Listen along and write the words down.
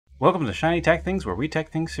Welcome to Shiny Tech Things, where we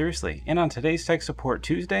tech things seriously. And on today's Tech Support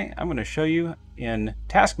Tuesday, I'm going to show you in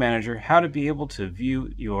Task Manager how to be able to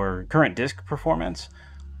view your current disk performance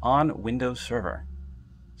on Windows Server.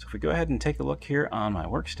 So if we go ahead and take a look here on my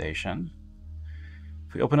workstation,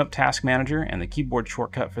 if we open up Task Manager, and the keyboard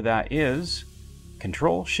shortcut for that is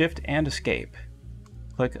Control, Shift, and Escape.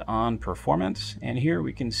 Click on Performance, and here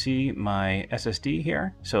we can see my SSD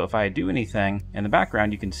here. So if I do anything in the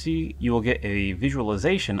background, you can see you will get a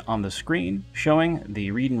visualization on the screen showing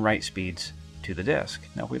the read and write speeds to the disk.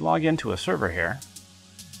 Now if we log into a server here,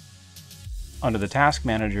 under the Task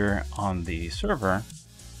Manager on the server,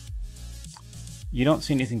 you don't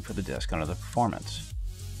see anything for the disk under the performance.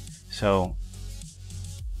 So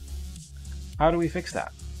how do we fix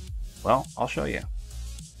that? Well, I'll show you.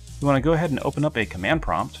 You want to go ahead and open up a command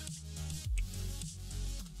prompt,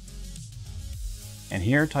 and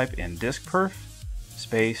here type in diskperf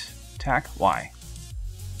space tac-y.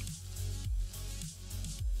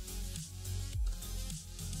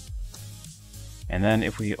 And then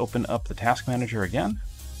if we open up the Task Manager again,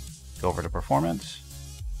 go over to Performance,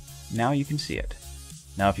 now you can see it.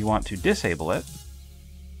 Now if you want to disable it,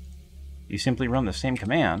 you simply run the same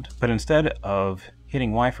command, but instead of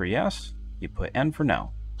hitting Y for yes, you put N for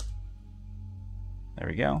no. There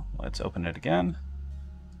we go. Let's open it again.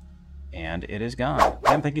 And it is gone.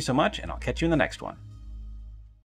 Again, thank you so much, and I'll catch you in the next one.